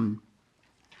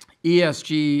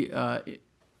 ESG,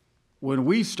 when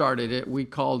we started it, we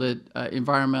called it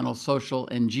environmental, social,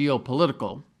 and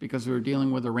geopolitical because we were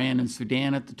dealing with Iran and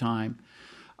Sudan at the time.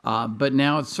 But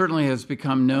now it certainly has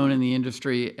become known in the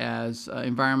industry as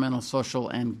environmental, social,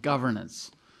 and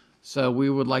governance. So we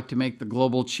would like to make the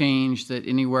global change that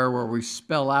anywhere where we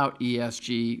spell out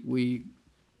ESG, we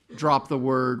drop the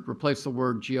word, replace the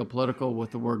word geopolitical with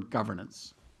the word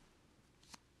governance.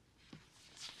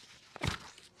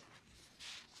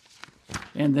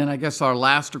 And then I guess our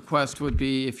last request would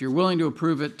be, if you're willing to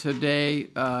approve it today,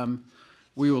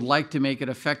 we would like to make it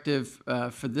effective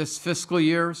for this fiscal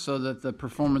year so that the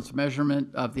performance measurement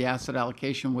of the asset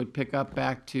allocation would pick up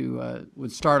back to,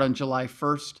 would start on July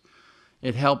 1st.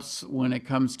 It helps when it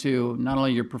comes to not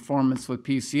only your performance with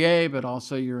PCA, but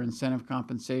also your incentive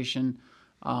compensation.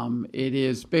 It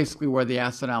is basically where the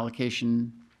asset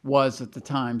allocation was at the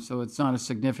time, so it's not a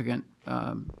significant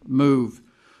move.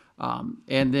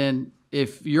 And then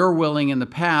if you're willing, in the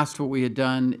past, what we had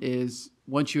done is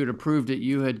once you had approved it,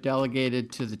 you had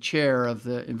delegated to the chair of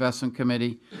the investment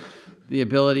committee the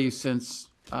ability, since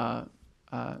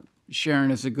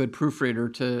Sharon is a good proofreader,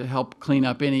 to help clean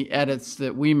up any edits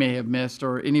that we may have missed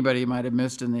or anybody might have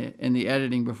missed in the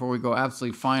editing before we go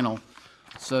absolutely final.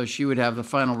 So she would have the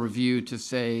final review to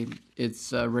say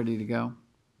it's ready to go.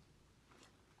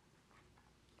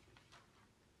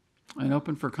 And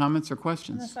open for comments or On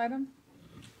questions. this item?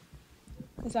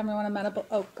 Is everyone amenable?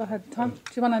 Oh, go ahead, Tom. Do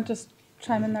you want to just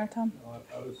chime in there, Tom?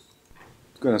 I was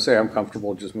going to say I'm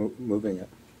comfortable just moving it.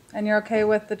 And you're okay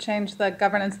with the change, the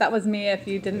governance? That was me if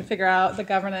you didn't figure out the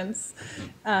governance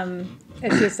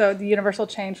issue. So the universal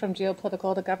change from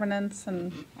geopolitical to governance,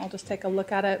 and I'll just take a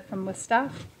look at it with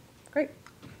staff. Great.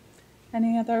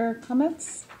 Any other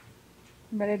comments?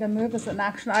 Ready to move? This is an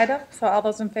action item. So all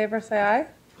those in favor say aye.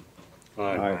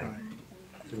 Aye.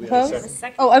 Opposed?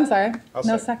 Oh, I'm sorry.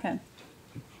 No second.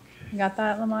 You got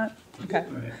that, Lamont? Okay.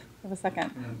 Have a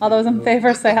second. All those in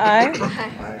favor say aye.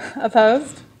 Aye.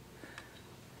 Opposed?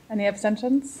 Any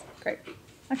abstentions? Great.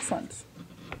 Excellent.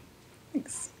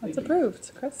 Thanks. That's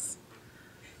approved. Chris?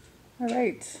 All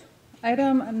right.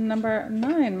 Item number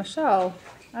 9, Michelle,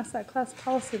 asset class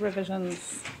policy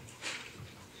revisions.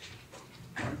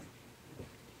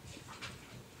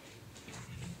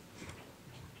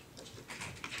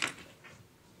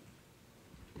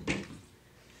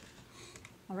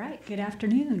 All right, good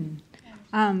afternoon.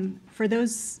 For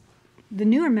those, the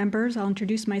newer members, I'll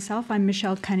introduce myself. I'm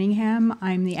Michelle Cunningham.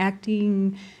 I'm the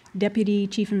acting Deputy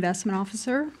Chief Investment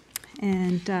Officer.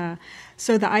 And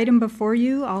so the item before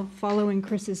you, I'll follow in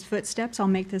Chris's footsteps. I'll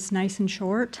make this nice and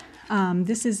short.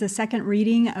 This is the second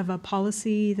reading of a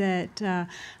policy that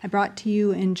I brought to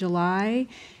you in July.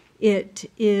 It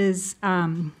is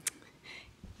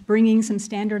bringing some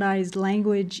standardized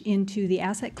language into the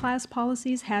asset class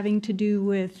policies having to do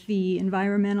with the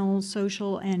environmental,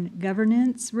 social, and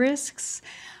governance risks.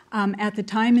 At the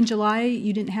time in July,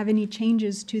 you didn't have any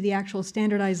changes to the actual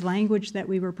standardized language that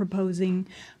we were proposing,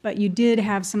 but you did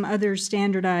have some other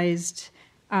standardized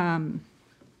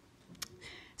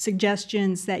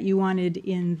suggestions that you wanted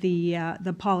in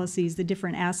the policies, the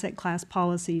different asset class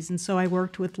policies. And so I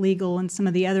worked with legal and some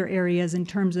of the other areas in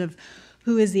terms of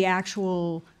who is the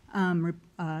actual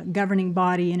governing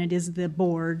body, and it is the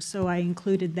board. So I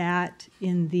included that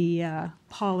in the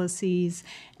policies.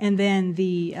 And then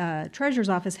the Treasurer's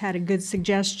Office had a good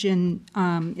suggestion.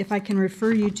 If I can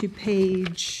refer you to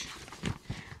page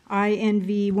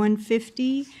INV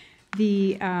 150,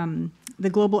 the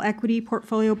Global Equity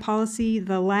Portfolio Policy,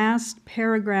 the last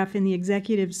paragraph in the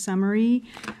executive summary,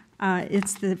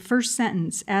 it's the first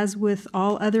sentence. As with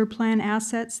all other plan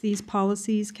assets, these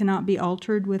policies cannot be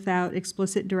altered without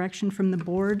explicit direction from the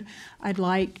board. I'd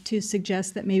like to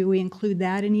suggest that maybe we include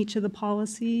that in each of the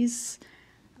policies.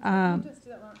 I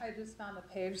just found the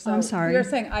page. So I'm sorry. You're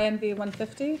saying INV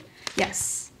 150?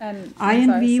 Yes. And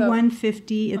INV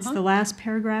 150, it's the last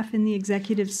paragraph in the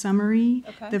executive summary,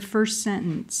 Okay. the first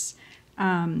sentence.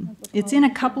 It's in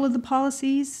a couple of the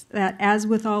policies that, as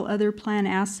with all other plan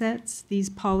assets,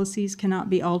 these policies cannot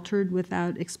be altered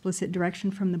without explicit direction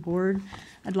from the board.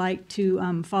 I'd like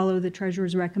to follow the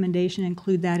treasurer's recommendation,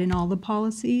 include that in all the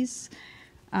policies.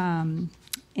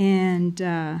 And,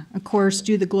 of course,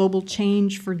 do the global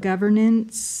change for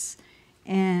governance.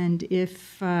 And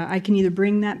if I can either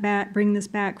bring this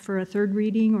back for a third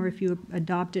reading, or if you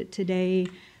adopt it today,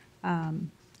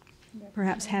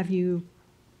 perhaps have you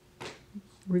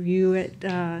review it,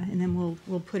 and then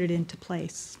we'll put it into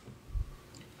place.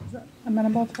 Is that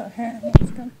amenable to here?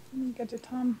 Let's go. Let me get you,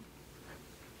 Tom.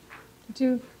 Did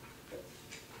you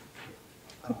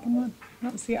click on one? I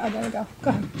don't see. Oh, there we go.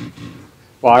 Go ahead.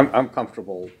 Well, I'm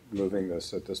comfortable moving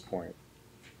this at this point.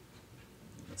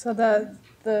 So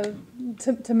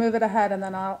to move it ahead, and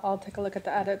then I'll take a look at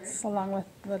the edits along with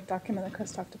the document that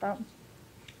Chris talked about.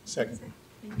 Second.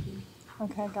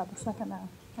 Okay, got the second now.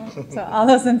 So all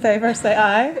those in favor say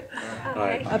aye.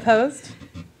 Aye. Opposed?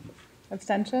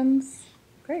 Abstentions?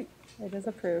 Great, it is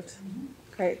approved.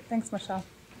 Great, thanks, Michelle.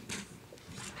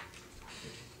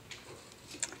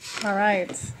 All right.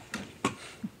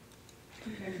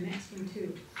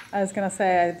 I was going to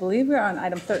say, I believe we're on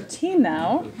item 13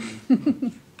 now.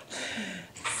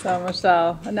 So,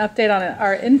 Michelle, an update on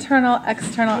our internal,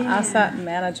 external asset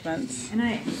management. And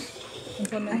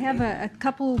I have a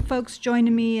couple folks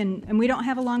joining me, and we don't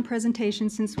have a long presentation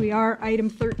since we are item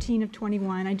 13 of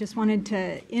 21. I just wanted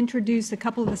to introduce a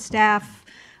couple of the staff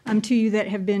to you that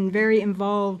have been very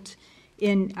involved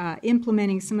in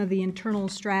implementing some of the internal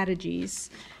strategies.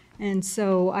 And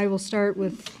so I will start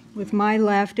with my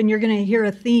left, and you're going to hear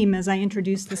a theme as I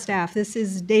introduce the staff. This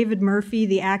is David Murphy,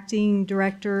 the Acting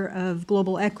Director of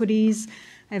Global Equities.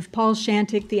 I have Paul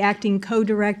Shantic, the Acting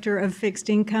Co-Director of Fixed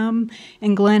Income,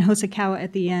 and Glenn Hosokawa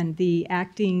at the end, the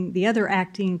other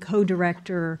Acting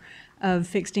Co-Director of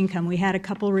Fixed Income. We had a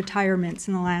couple retirements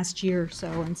in the last year or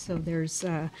so, and so there's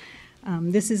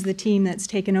this is the team that's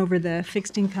taken over the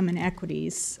fixed income and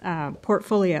equities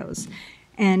portfolios.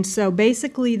 And so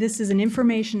basically, this is an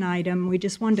information item. We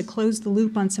just wanted to close the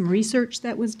loop on some research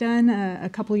that was done a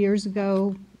couple years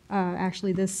ago,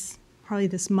 actually probably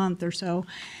this month or so.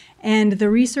 And the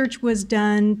research was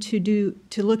done to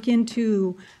look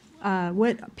into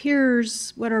what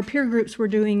our peer groups were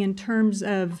doing in terms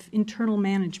of internal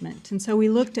management. And so we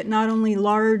looked at not only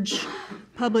large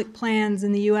public plans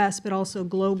in the U.S., but also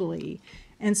globally.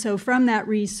 And so from that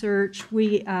research,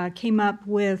 we came up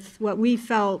with what we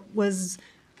felt was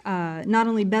not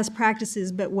only best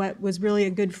practices, but what was really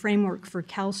a good framework for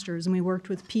CalSTRS. And we worked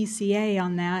with PCA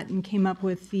on that and came up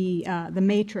with the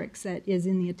matrix that is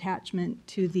in the attachment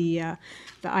to the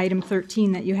item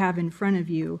 13 that you have in front of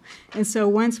you. And so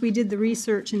once we did the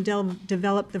research and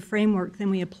developed the framework,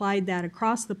 then we applied that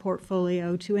across the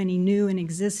portfolio to any new and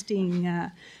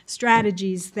existing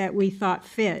strategies that we thought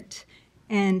fit.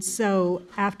 And so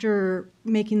after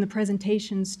making the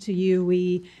presentations to you,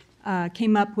 we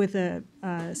came up with a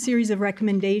series of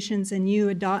recommendations, and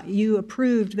you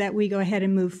approved that we go ahead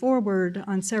and move forward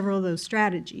on several of those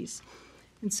strategies.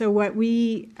 And so what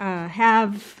we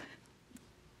have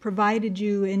provided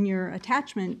you in your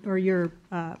attachment or your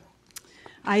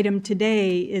item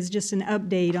today is just an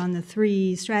update on the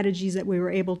 3 strategies that we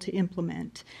were able to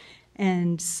implement.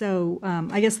 And so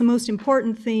I guess the most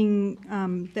important thing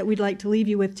that we'd like to leave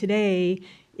you with today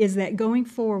is that going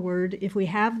forward, if we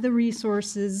have the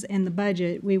resources and the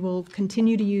budget, we will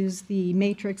continue to use the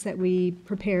matrix that we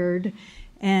prepared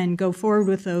and go forward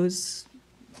with those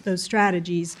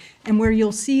strategies. And where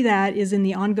you'll see that is in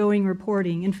the ongoing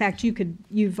reporting. In fact,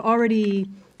 you've already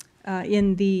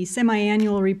in the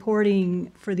semi-annual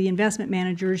reporting for the investment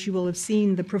managers, you will have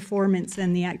seen the performance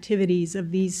and the activities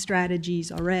of these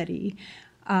strategies already.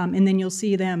 And then you'll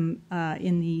see them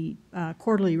in the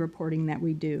quarterly reporting that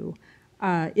we do.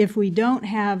 If we don't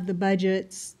have the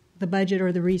budget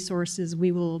or the resources,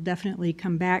 we will definitely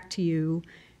come back to you.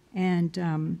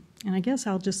 And I guess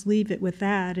I'll just leave it with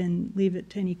that and leave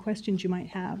it to any questions you might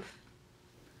have.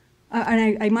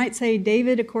 And I might say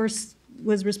David, of course,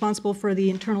 was responsible for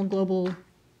the internal global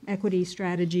equity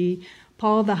strategy,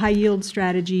 Paul, the high yield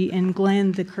strategy, and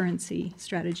Glenn, the currency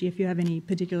strategy, if you have any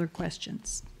particular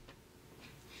questions.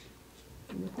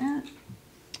 With that.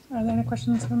 Are there any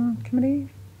questions from the committee?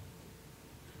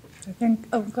 I think,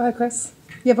 oh, go ahead, Chris.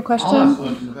 You have a question?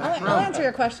 I'll answer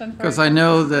your question first. Because I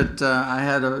know that I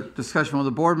had a discussion with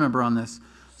a board member on this.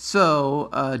 So,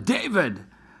 David,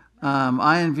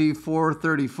 INV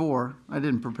 434, I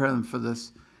didn't prepare them for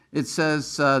this. It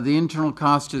says the internal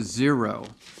cost is 0.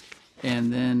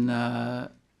 And then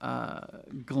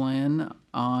Glenn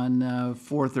on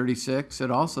 436, it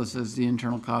also says the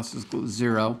internal cost is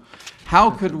 0.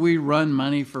 How could we run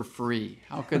money for free?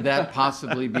 How could that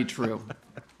possibly be true?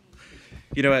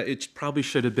 You know, it probably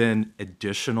should have been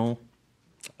additional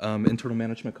internal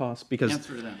management costs? Because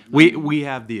Answer to that. we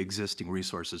have the existing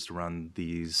resources to run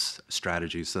these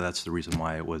strategies, so that's the reason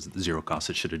why it was zero cost.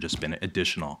 It should have just been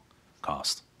additional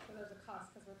cost. So there's a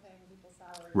cost because we're paying people's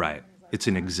salaries. Right. It's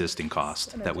an existing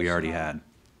cost that we already had.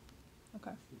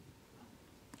 Okay.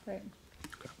 Great.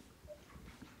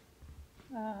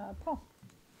 Paul?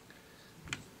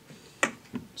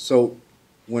 So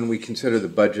when we consider the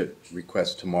budget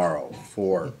request tomorrow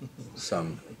for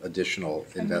some additional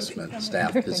investment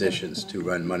staff positions to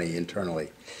run money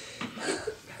internally,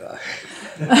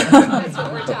 That's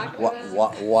what we're talking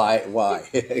about. why?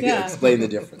 Yeah. Explain the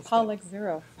difference. Paul like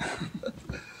zero.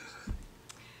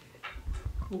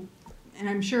 And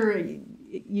I'm sure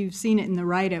you've seen it in the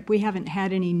write-up. We haven't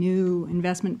had any new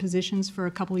investment positions for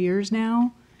a couple years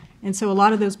now. And so a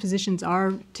lot of those positions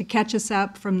are to catch us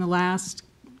up from the last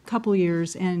couple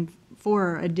years and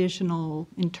for additional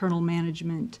internal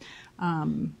management.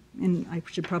 And I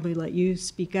should probably let you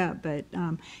speak up, but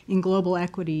in global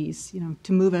equities,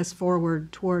 to move us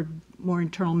forward toward more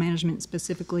internal management,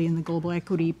 specifically in the global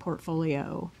equity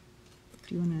portfolio.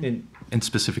 Do you want to? And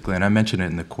specifically, and I mentioned it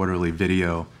in the quarterly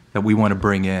video, that we want to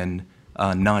bring in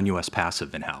non-U.S.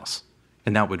 passive in-house.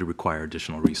 And that would require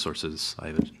additional resources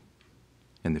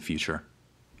in the future.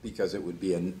 Because it would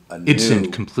be a It's new. a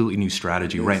completely new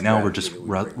strategy. new Right now, we're strategy just that we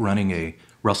bring in. running a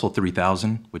Russell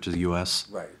 3000, which is a U.S.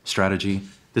 Right. strategy.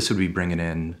 This would be bringing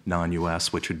in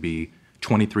non-U.S., which would be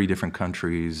 23 different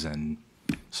countries and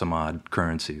some odd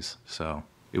currencies. So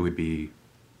it would be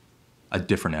a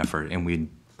different effort, and we'd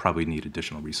probably need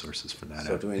additional resources for that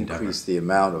So to endeavor. increase the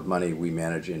amount of money we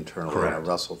manage internally in a Correct.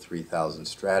 Russell 3000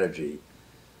 strategy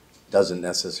doesn't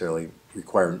necessarily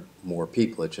require more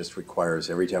people. It just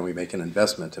requires every time we make an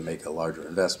investment to make a larger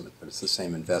investment. But it's the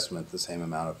same investment, the same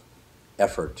amount of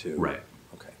effort to. Right.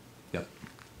 Okay. Yep.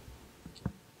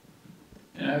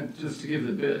 And just to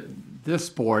give this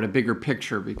board a bigger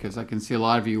picture, because I can see a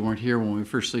lot of you weren't here when we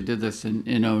firstly did this in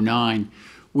 '09.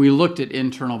 We looked at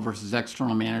internal versus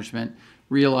external management,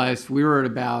 realized we were at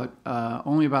about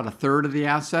only about a third of the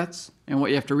assets. And what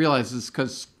you have to realize is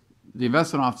because the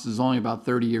investment office is only about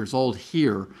 30 years old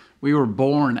here, we were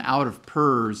born out of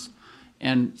PERS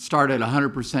and started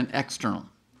 100% external.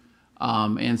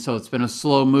 And so it's been a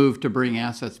slow move to bring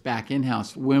assets back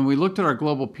in-house. When we looked at our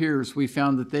global peers, we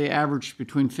found that they averaged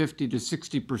between 50 to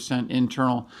 60%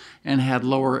 internal and had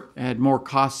more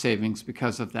cost savings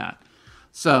because of that.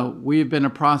 So we've been in a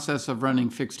process of running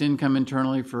fixed income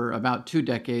internally for about 2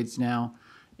 decades now,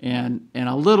 and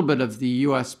a little bit of the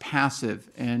U.S.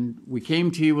 passive. And we came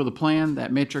to you with a plan.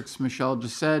 That matrix Michelle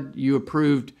just said, you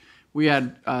approved. We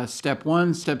had step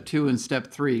 1, step 2, and step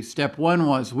 3. Step 1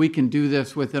 was we can do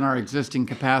this within our existing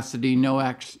capacity, no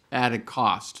added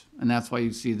cost. And that's why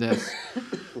you see this.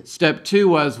 Step 2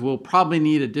 was we'll probably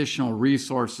need additional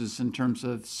resources in terms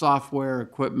of software,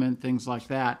 equipment, things like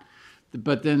that.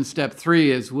 But then step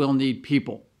 3 is we'll need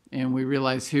people. And we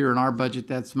realize here in our budget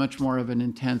that's much more of an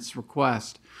intense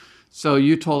request. So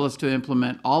you told us to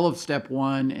implement all of step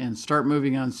 1 and start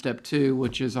moving on step 2,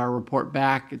 which is our report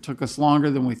back. It took us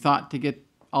longer than we thought to get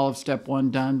all of step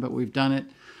 1 done, but we've done it.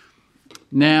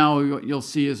 Now what you'll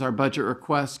see is our budget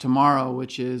request tomorrow,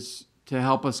 which is to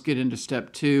help us get into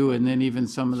step 2 and then even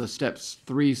some of the steps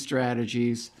 3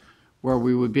 strategies where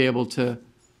we would be able to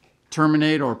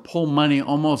terminate or pull money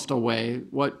almost away.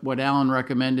 What Alan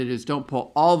recommended is don't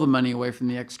pull all the money away from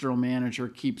the external manager.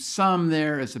 Keep some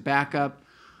there as a backup,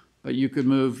 but you could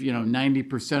move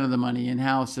 90% of the money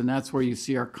in-house, and that's where you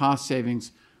see our cost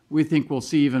savings. We think we'll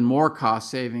see even more cost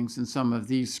savings in some of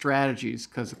these strategies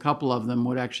because a couple of them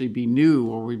would actually be new,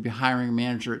 or we'd be hiring a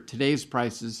manager at today's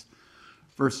prices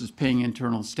versus paying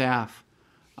internal staff.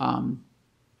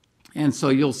 And so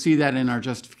you'll see that in our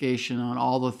justification on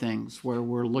all the things where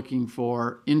we're looking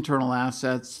for internal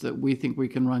assets that we think we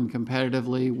can run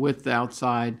competitively with the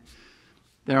outside.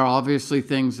 There are obviously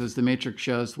things, as the matrix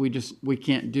shows, we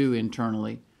can't do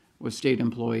internally with state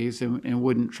employees and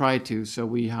wouldn't try to, so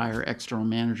we hire external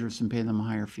managers and pay them a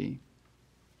higher fee.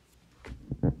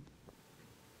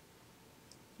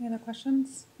 Any other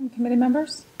questions from committee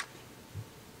members?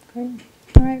 Great.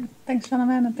 All right. Thanks,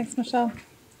 gentlemen, and thanks, Michelle.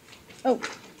 Oh,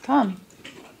 Tom.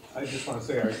 I just want to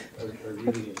say I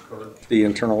really encourage the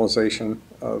internalization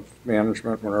of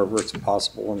management wherever it's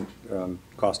possible and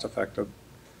cost effective.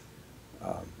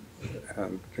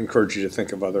 And encourage you to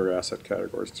think of other asset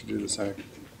categories to do the same.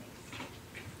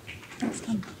 Thanks,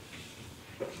 Tom.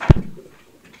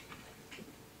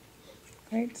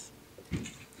 Great.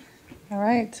 All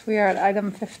right, we are at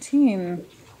item 15.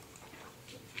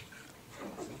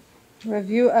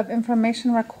 Review of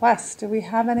information requests. Do we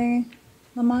have any,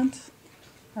 Lamont?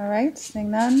 All right,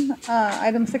 seeing none.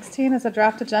 Item 16 is a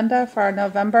draft agenda for our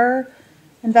November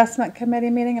Investment Committee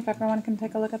meeting, if everyone can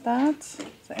take a look at that.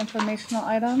 It's an informational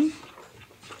item.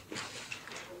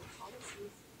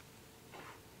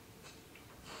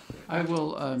 I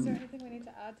will, Is there anything we need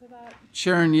to add to that?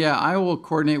 Sharon, yeah, I will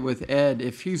coordinate with Ed.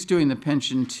 If he's doing the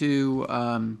pension two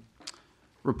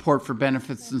report for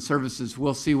benefits and services,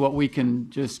 we'll see what we can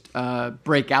just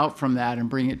break out from that and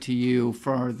bring it to you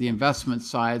for the investment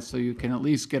side, so you can at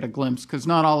least get a glimpse, because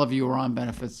not all of you are on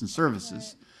benefits and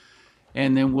services.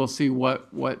 And then we'll see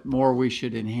what more we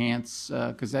should enhance,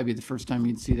 because that'd be the first time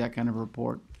you'd see that kind of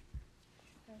report.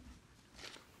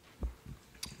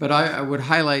 But I would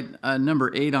highlight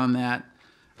number 8 on that.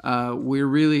 We're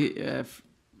really,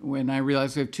 when I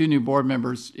realized we have 2 new board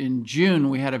members, in June,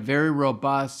 we had a very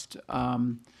robust,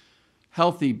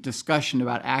 healthy discussion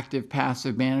about active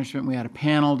passive management. We had a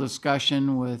panel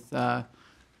discussion with a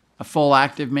full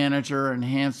active manager,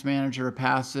 enhanced manager, a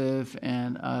passive,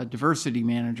 and a diversity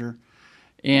manager.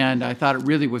 And I thought it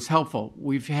really was helpful.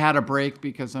 We've had a break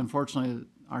because unfortunately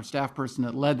our staff person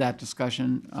that led that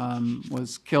discussion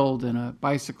was killed in a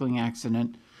bicycling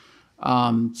accident.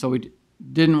 So we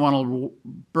didn't want to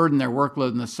burden their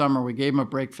workload in the summer. We gave them a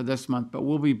break for this month, but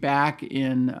we'll be back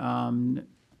in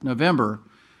November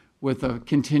with a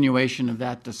continuation of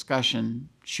that discussion,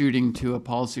 shooting to a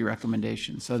policy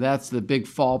recommendation. So that's the big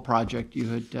fall project you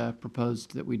had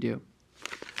proposed that we do.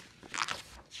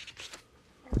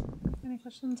 Any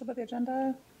questions about the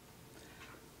agenda?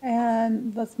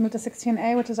 And let's move to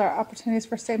 16A, which is our opportunities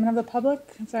for statement of the public.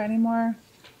 Is there any more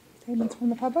statements from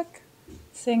the public?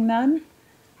 Seeing none,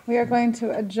 we are going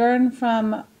to adjourn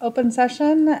from open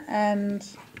session and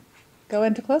go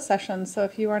into closed session. So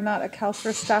if you are not a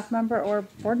CalSTRS staff member or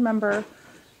board member,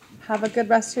 have a good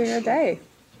rest of your day.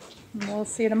 And we'll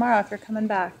see you tomorrow if you're coming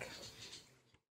back.